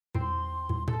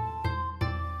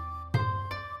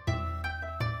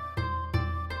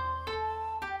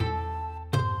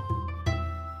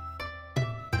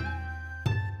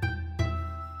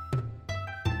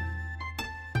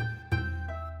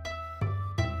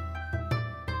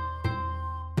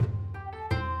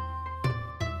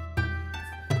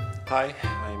Hi,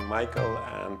 I'm Michael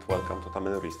and welcome to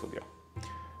Tamenuri studio.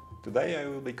 Today I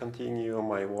will be continuing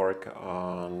my work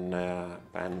on a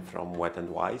pen from Wet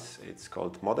n Wise. It's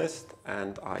called Modest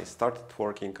and I started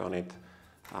working on it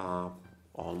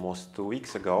almost 2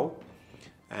 weeks ago,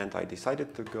 and I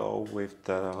decided to go with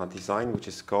the design which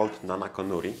is called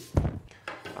Nanako-nuri.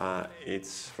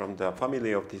 It's from the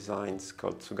family of designs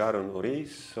called tsugaru-nuri,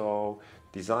 so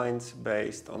designs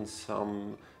based on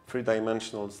some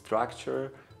three-dimensional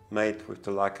structure made with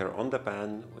the lacquer on the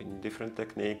pen in different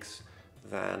techniques,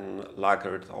 then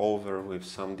lacquered over with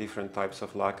some different types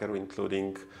of lacquer,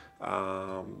 including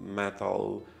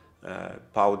metal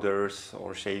powders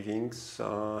or shavings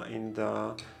in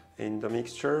the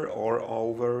mixture or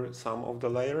over some of the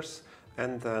layers,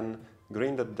 and then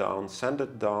grind it down, sand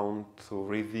it down to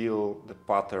reveal the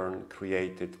pattern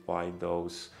created by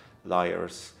those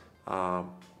layers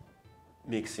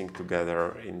mixing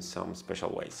together in some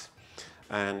special ways.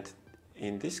 And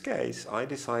in this case, I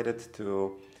decided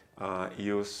to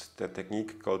use the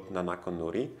technique called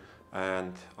Nanako-nuri,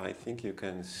 and I think you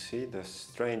can see the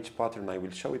strange pattern. I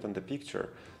will show it on the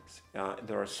picture.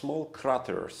 There are small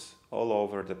craters all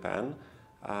over the pen,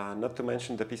 not to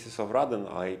mention the pieces of raden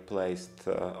I placed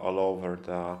all over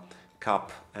the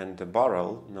cap and the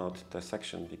barrel, not the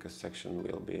section, because section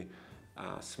will be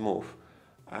smooth.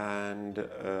 And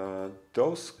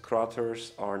those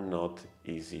craters are not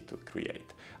easy to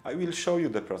create. I will show you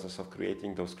the process of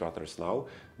creating those craters now,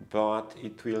 but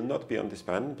it will not be on this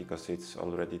pen because it's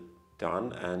already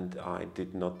done and I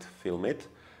did not film it,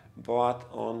 but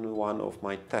on one of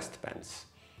my test pens,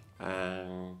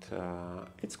 and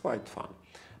it's quite fun.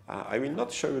 I will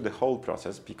not show you the whole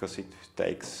process because it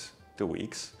takes 2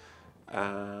 weeks,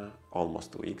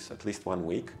 almost 2 weeks, at least 1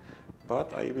 week.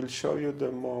 But I will show you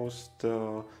the most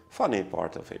funny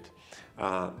part of it.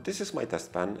 This is my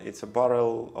test pen. It's a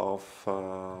barrel of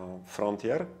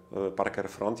Frontier, Parker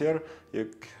Frontier.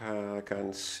 You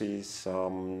can see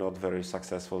some not very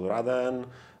successful raden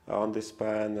on this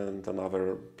pen and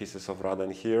another pieces of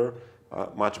raden here.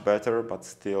 Much better, but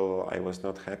still I was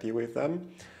not happy with them.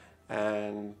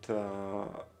 And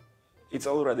it's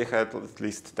already had at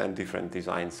least 10 different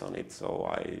designs on it,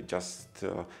 so I just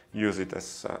use it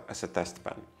as a test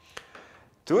pen.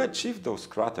 To achieve those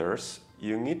craters,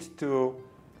 you need to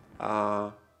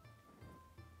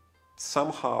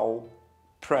somehow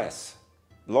press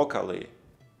locally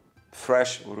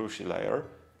fresh Urushi layer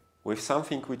with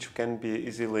something which can be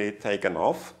easily taken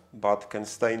off, but can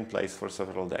stay in place for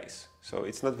several days. So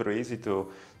it's not very easy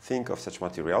to think of such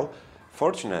material.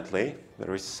 Fortunately,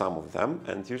 there is some of them,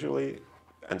 and usually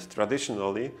and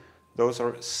traditionally those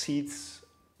are seeds,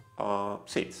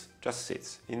 just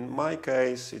seeds. In my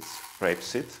case it's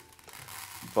rapeseed,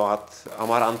 but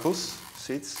amaranthus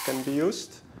seeds can be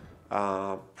used.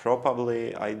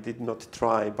 Probably, I did not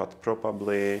try, but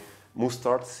probably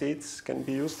mustard seeds can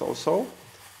be used also.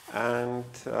 And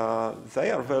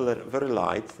they are very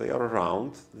light, they are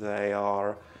round, they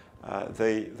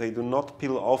do not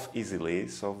peel off easily,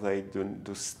 so they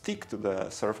do stick to the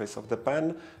surface of the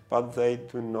pen, but they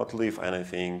do not leave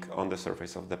anything on the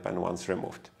surface of the pen once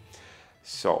removed.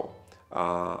 So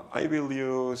I will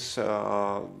use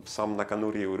some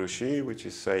nakanuri urushi, which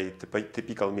is a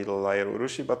typical middle layer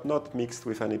urushi, but not mixed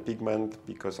with any pigment,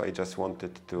 because I just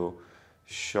wanted to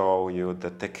show you the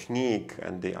technique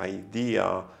and the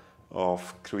idea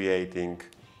of creating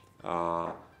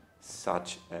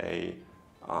such a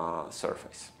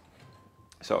surface.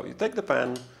 So you take the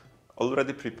pen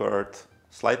already prepared,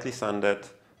 slightly sanded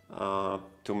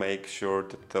to make sure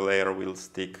that the layer will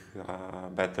stick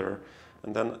better,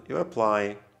 and then you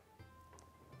apply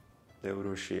the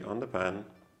urushi on the pen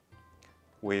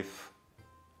with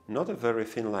not a very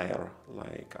thin layer.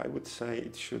 Like, I would say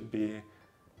it should be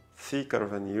thicker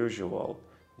than usual,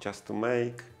 just to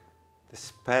make the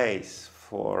space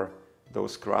for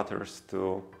those craters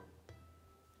to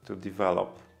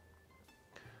develop.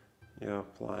 You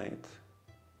apply it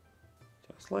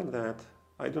just like that.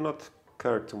 I do not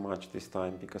care too much this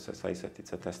time because, as I said,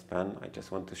 it's a test pen. I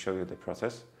just want to show you the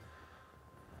process.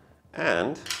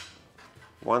 And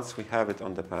once we have it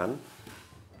on the pen,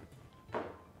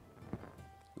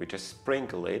 we just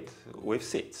sprinkle it with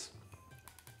seeds.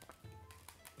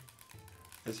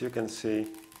 As you can see,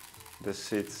 the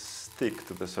seeds stick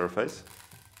to the surface.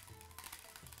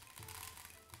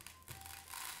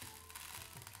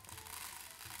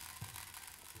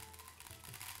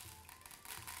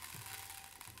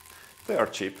 They are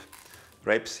cheap.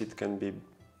 Rapeseed can be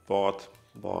bought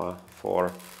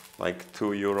for like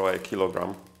 €2 a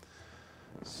kilogram.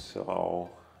 So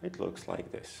it looks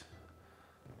like this.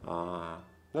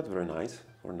 Not very nice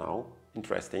for now,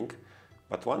 interesting,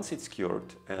 But once it's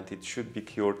cured, and it should be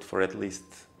cured for at least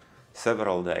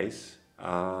several days,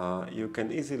 you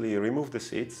can easily remove the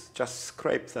seeds, just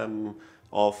scrape them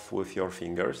off with your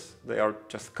fingers. They are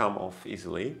just come off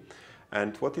easily.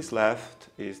 And what is left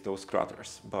is those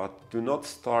craters. But do not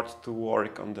start to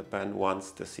work on the pen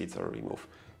once the seeds are removed.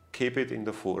 Keep it in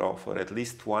the furrow for at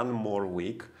least 1 more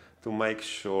week to make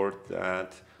sure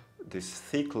that this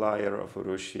thick layer of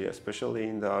urushi, especially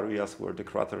in the areas where the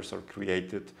craters are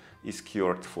created, is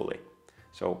cured fully.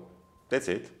 So that's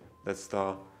it. That's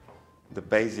the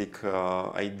basic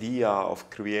idea of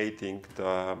creating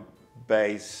the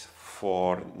base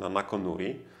for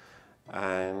Nanako-nuri.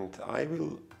 And I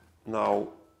will now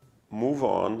move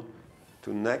on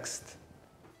to next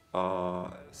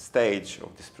stage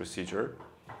of this procedure,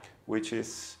 which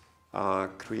is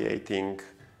creating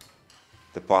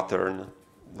the pattern,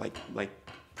 like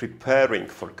preparing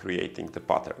for creating the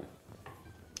pattern.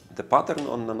 The pattern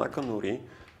on Nanako-nuri,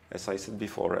 as I said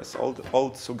before, as old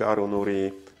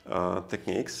tsugaru-nuri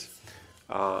techniques,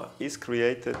 is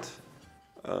created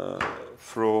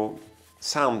through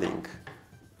sounding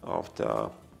of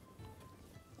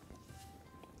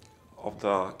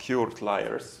the cured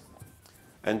layers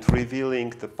and revealing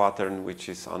the pattern which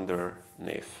is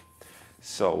underneath.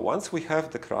 So once we have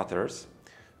the craters,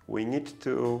 we need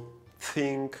to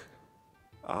think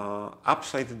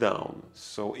upside down.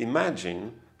 So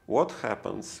imagine what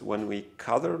happens when we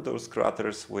color those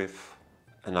craters with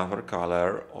another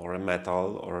color or a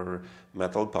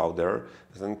metal powder,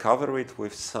 then cover it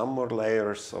with some more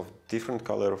layers of different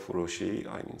color of urushi,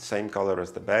 I mean same color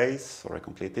as the base or a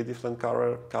completely different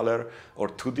color or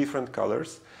 2 different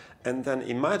colors, and then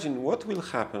imagine what will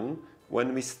happen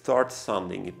when we start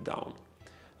sanding it down.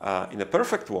 In a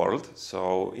perfect world,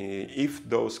 so if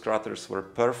those craters were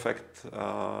perfect,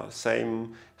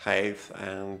 same height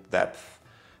and depth,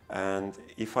 and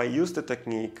if I use the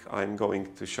technique I'm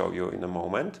going to show you in a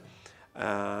moment,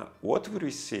 what we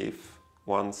receive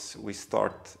once we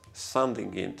start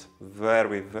sanding it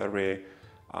very, very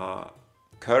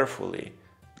carefully,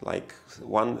 like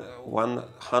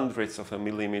 1/100th of a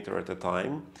millimeter at a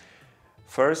time,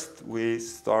 first we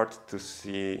start to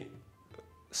see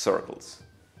circles.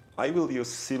 I will use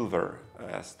silver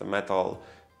as the metal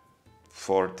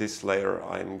for this layer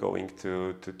I'm going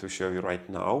to show you right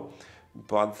now,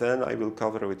 but then I will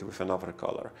cover it with another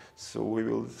color. So we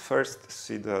will first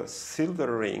see the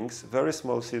silver rings, very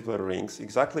small silver rings,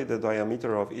 exactly the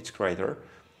diameter of each crater,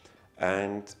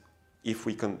 and if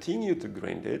we continue to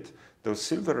grind it, those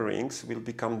silver rings will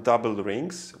become double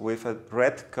rings with a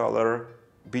red color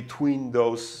between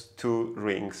those 2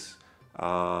 rings,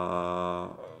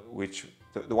 which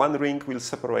the 1 ring will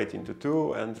separate into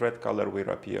 2 and red color will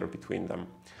appear between them.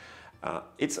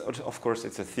 Of course,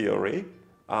 it's a theory.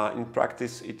 In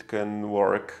practice, it can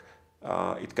work,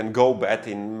 it can go bad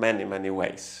in many, many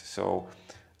ways. So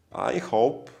I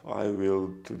hope I will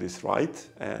do this right.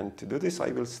 And to do this,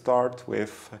 I will start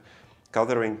with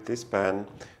covering this pen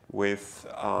with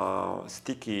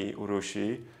sticky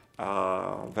urushi,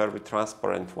 very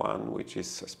transparent one, which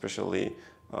is especially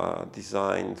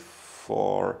designed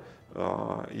for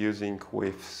using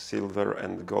with silver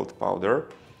and gold powder.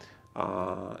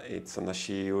 It's a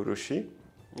nashi urushi.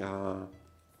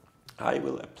 I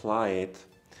will apply it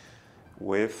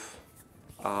with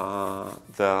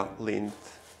the lint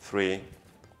free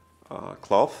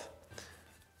cloth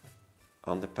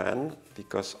on the pen,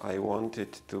 because I want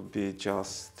it to be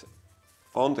just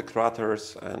on the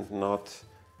craters and not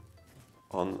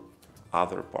on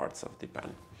other parts of the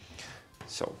pen.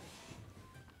 So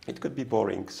it could be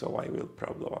boring, so I will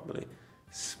probably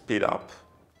speed up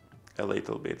a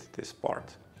little bit this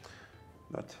part,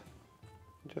 but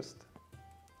just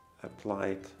apply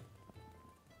it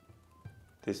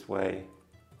this way,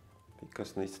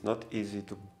 because it's not easy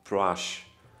to brush,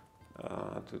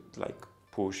 to like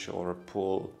push or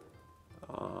pull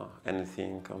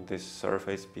anything on this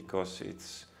surface, because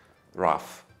it's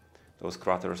rough. Those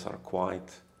craters are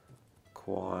quite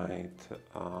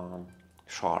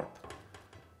sharp.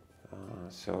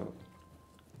 So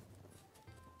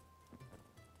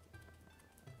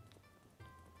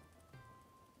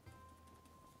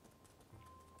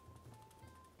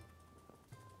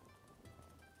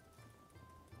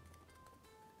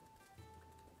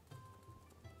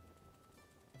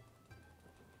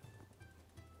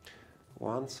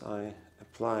once I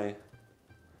apply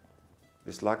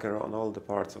this lacquer on all the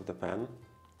parts of the pen,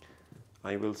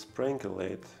 I will sprinkle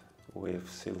it with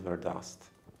silver dust,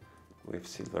 with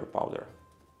silver powder,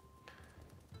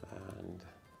 and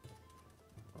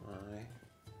I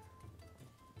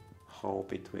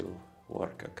hope it will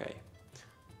work okay.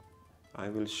 I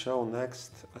will show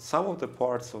next some of the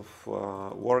parts of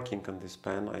working on this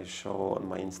pen I show on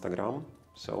my Instagram,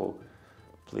 so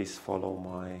please follow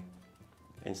my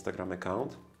Instagram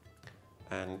account,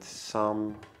 and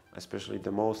some, especially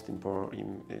the most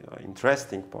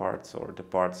interesting parts, or the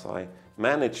parts I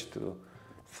managed to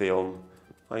film,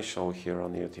 I show here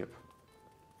on YouTube.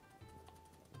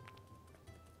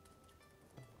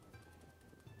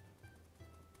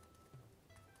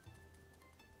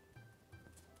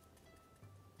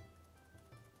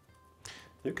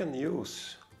 You can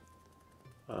use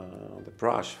the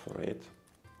brush for it,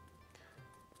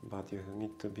 but you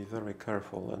need to be very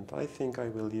careful, and I think I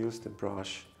will use the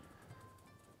brush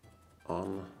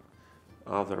on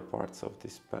other parts of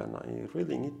this pen. I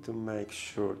really need to make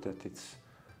sure that it's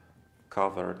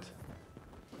covered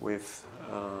with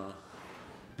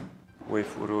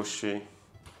Urushi,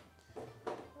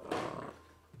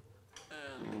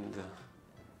 and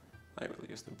I will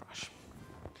use the brush.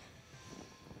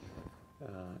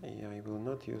 I will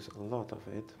not use a lot of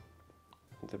it.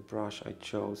 The brush I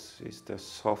chose is the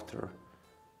softer,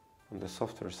 on the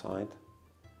softer side.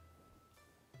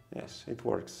 Yes, it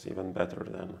works even better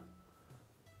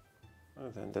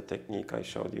than the technique I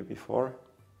showed you before.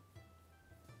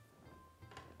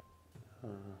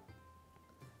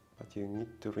 But you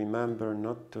need to remember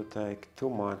not to take too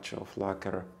much of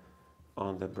lacquer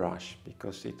on the brush,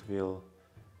 because it will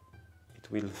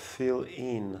fill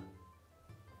in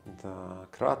the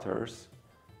craters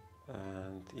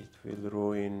and it will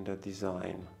ruin the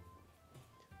design,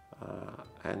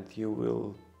 and you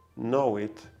will know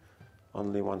it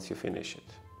only once you finish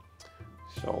it.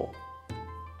 So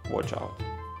watch out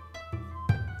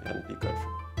and be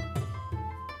careful.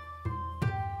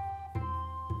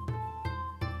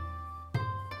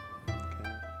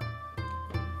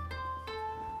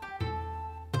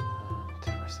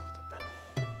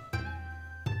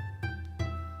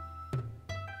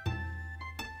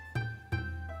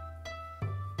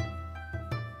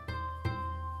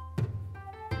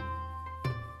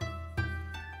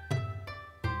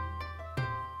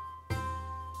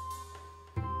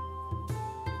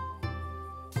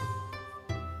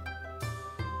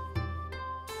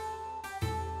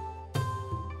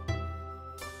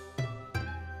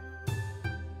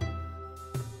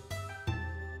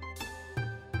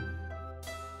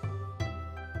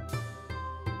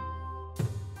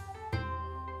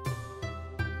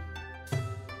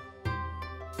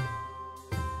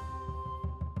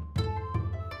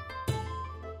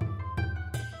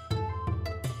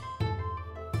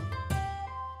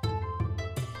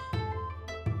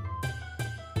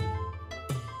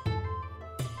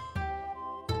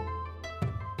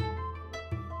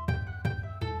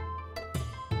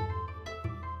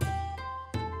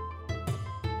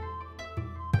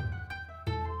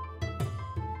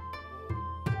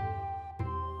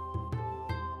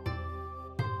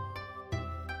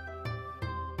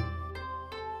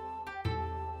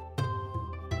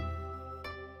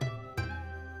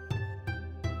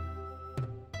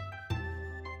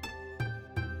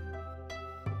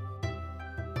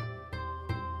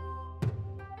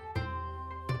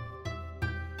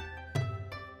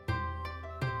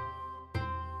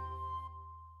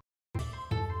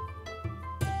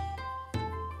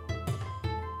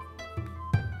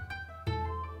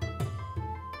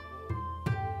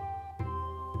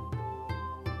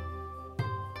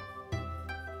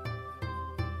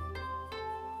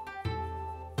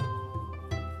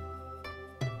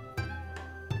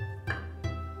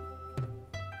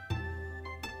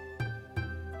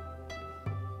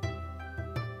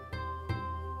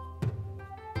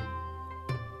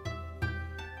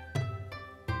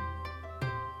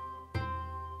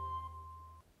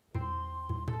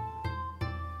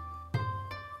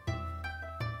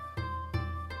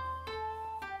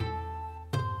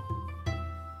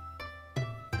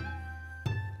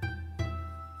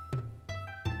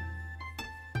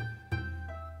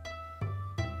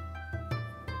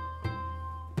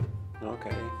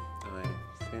 Okay, I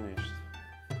finished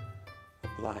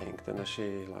applying the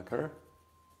nashi lacquer.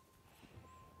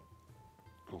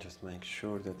 Just make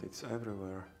sure that it's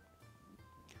everywhere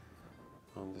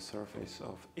on the surface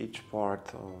of each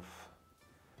part of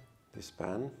this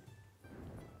pen.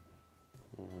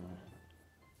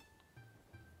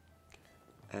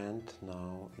 And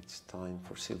now it's time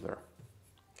for silver.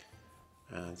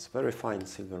 And it's very fine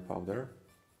silver powder.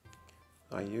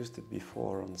 I used it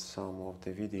before on some of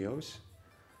the videos,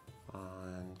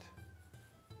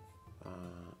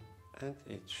 and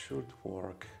it should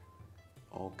work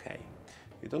okay.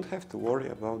 You don't have to worry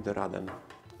about the raden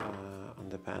on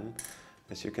the pen.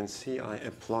 As you can see, I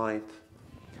applied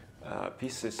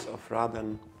pieces of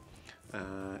raden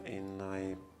in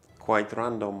a quite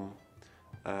random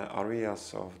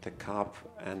areas of the cup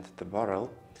and the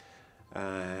barrel.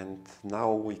 And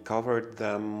now we covered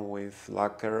them with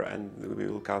lacquer, and we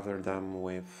will cover them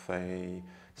with a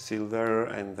silver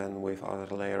and then with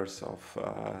other layers of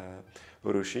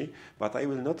urushi. But I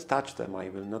will not touch them, I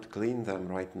will not clean them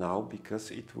right now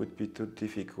because it would be too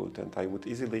difficult and I would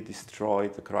easily destroy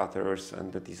the craters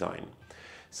and the design.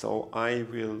 So I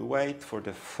will wait for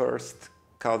the first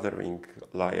coloring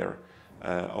layer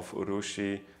of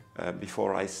urushi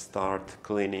before I start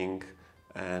cleaning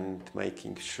and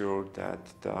making sure that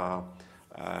the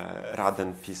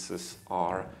raden pieces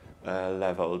are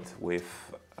leveled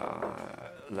with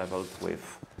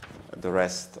the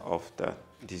rest of the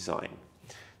design.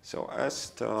 So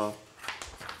as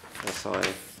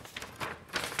I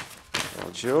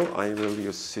told you, I will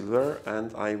use silver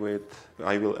and I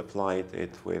will apply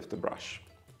it with the brush.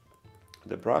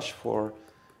 The brush for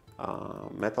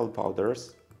metal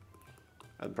powders,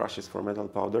 brushes for metal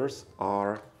powders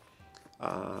are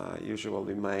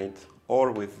usually made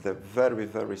or with the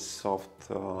very soft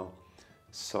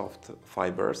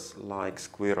fibers like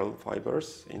squirrel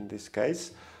fibers in this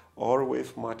case, or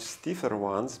with much stiffer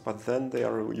ones, but then they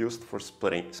are used for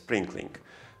sprinkling.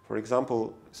 For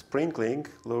example, sprinkling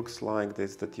looks like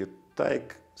this, that you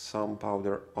take some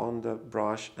powder on the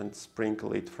brush and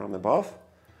sprinkle it from above,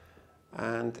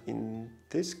 and in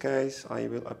this case I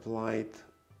will apply it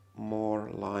more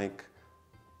like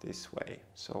this way,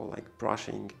 so like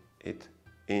brushing it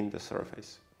in the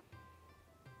surface.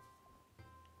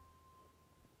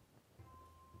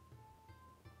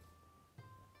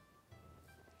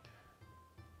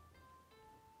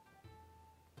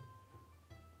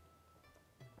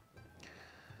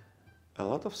 A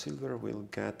lot of silver will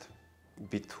get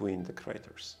between the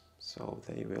craters, so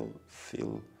they will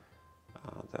fill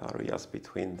the areas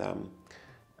between them,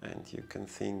 and you can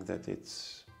think that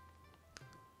it's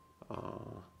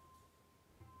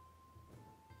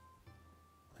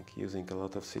like using a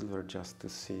lot of silver just to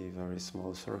see very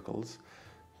small circles,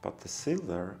 but the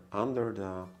silver under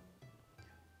the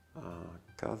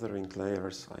coloring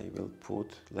layers I will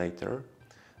put later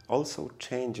also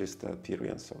changes the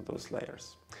appearance of those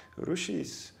layers. Urushi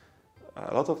is,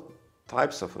 a lot of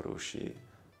types of urushi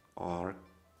are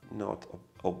not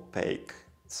opaque.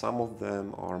 Some of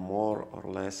them are more or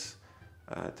less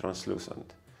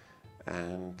translucent,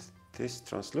 and this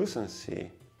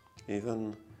translucency,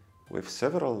 even with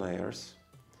several layers,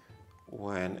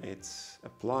 when it's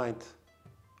applied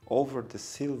over the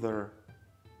silver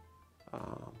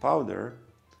powder,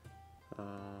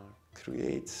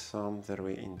 creates some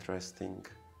very interesting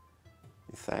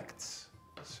effects.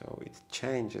 So it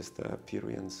changes the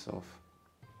appearance of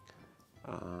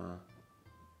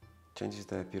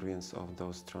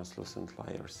those translucent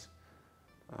layers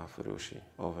of urushi,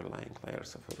 overlying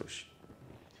layers of urushi.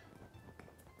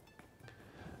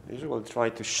 I usually try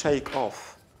to shake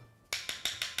off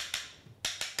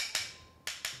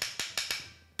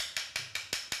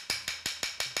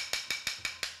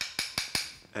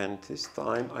and this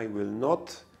time I will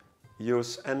not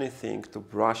use anything to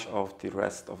brush off the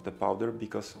rest of the powder,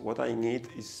 because what I need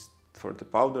is for the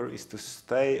powder is to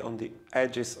stay on the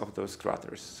edges of those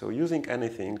craters. So using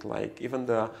anything, like even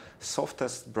the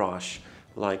softest brush,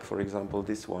 like for example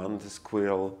this one, the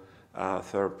squirrel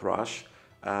third brush,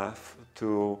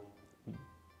 to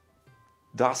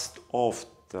dust off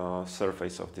the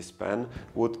surface of this pen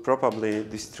would probably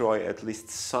destroy at least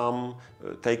some,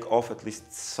 take off at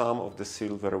least some of the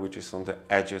silver which is on the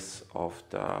edges of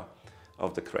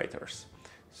the craters.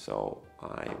 So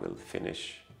I will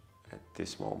finish at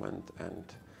this moment and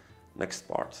next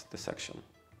part, the section.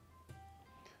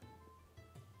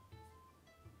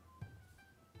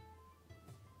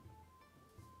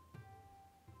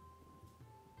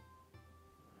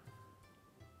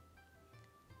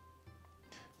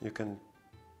 You can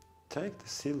take the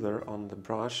silver on the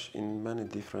brush in many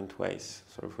different ways.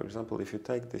 So for example, if you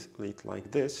take this lid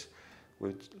like this,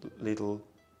 with little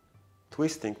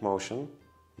twisting motion,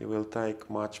 you will take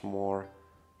much more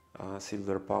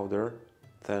silver powder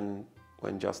than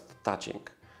when just touching.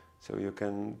 So you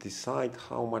can decide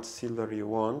how much silver you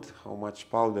want, how much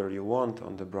powder you want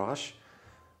on the brush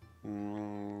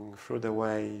through the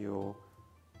way you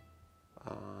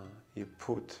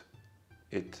put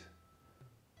it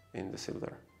in the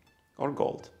silver or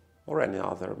gold or any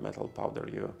other metal powder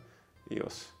you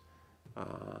use.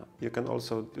 You can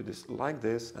also do this like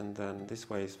this, and then this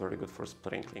way is very good for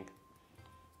sprinkling.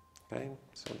 Okay,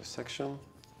 so the section.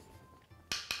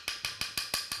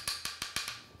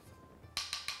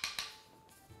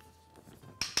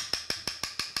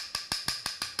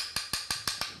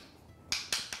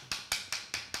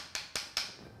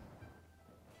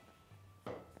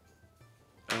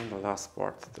 the last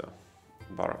part, the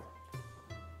barrel.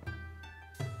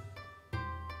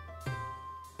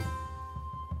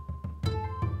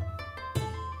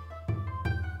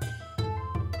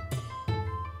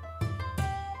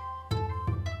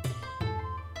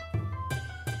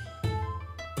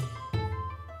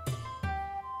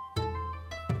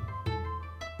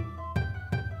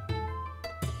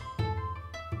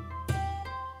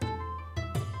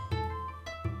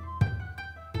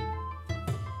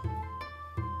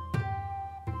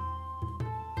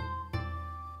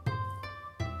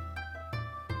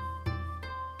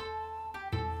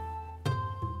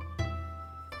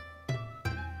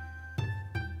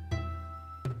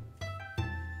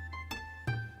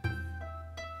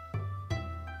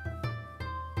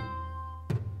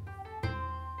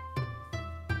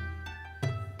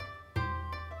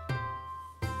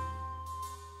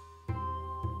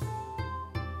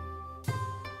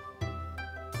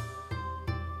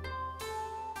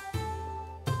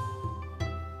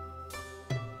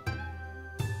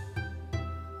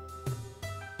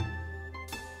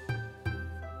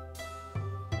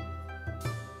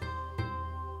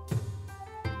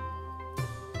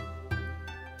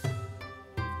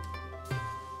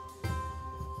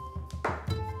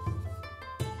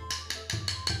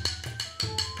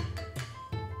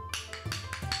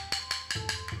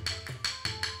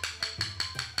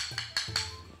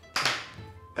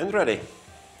 And ready.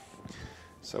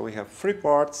 So we have 3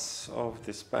 parts of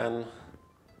this pen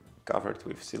covered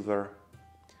with silver,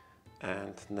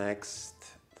 and next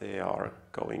they are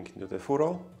going into the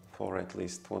furrow for at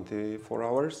least 24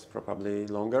 hours, probably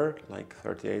longer, like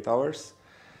 38 hours.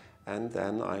 And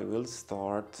then I will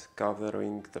start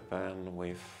covering the pen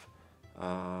with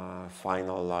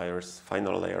final layers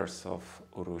of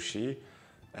Urushi,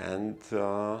 and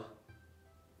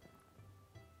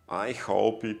I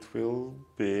hope it will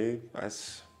be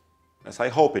as I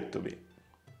hope it to be.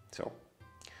 So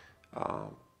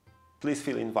please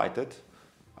feel invited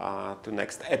to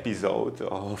next episode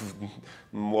of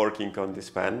working on this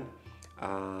pen.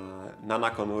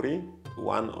 Nanako-nuri,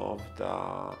 one of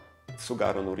the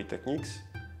tsugaru-nuri techniques,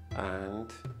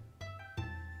 and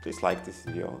please like this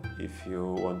video if you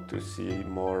want to see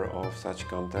more of such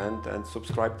content, and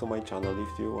subscribe to my channel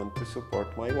if you want to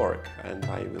support my work, and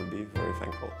I will be very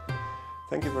thankful.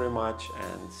 Thank you very much,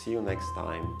 and see you next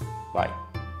time. Bye.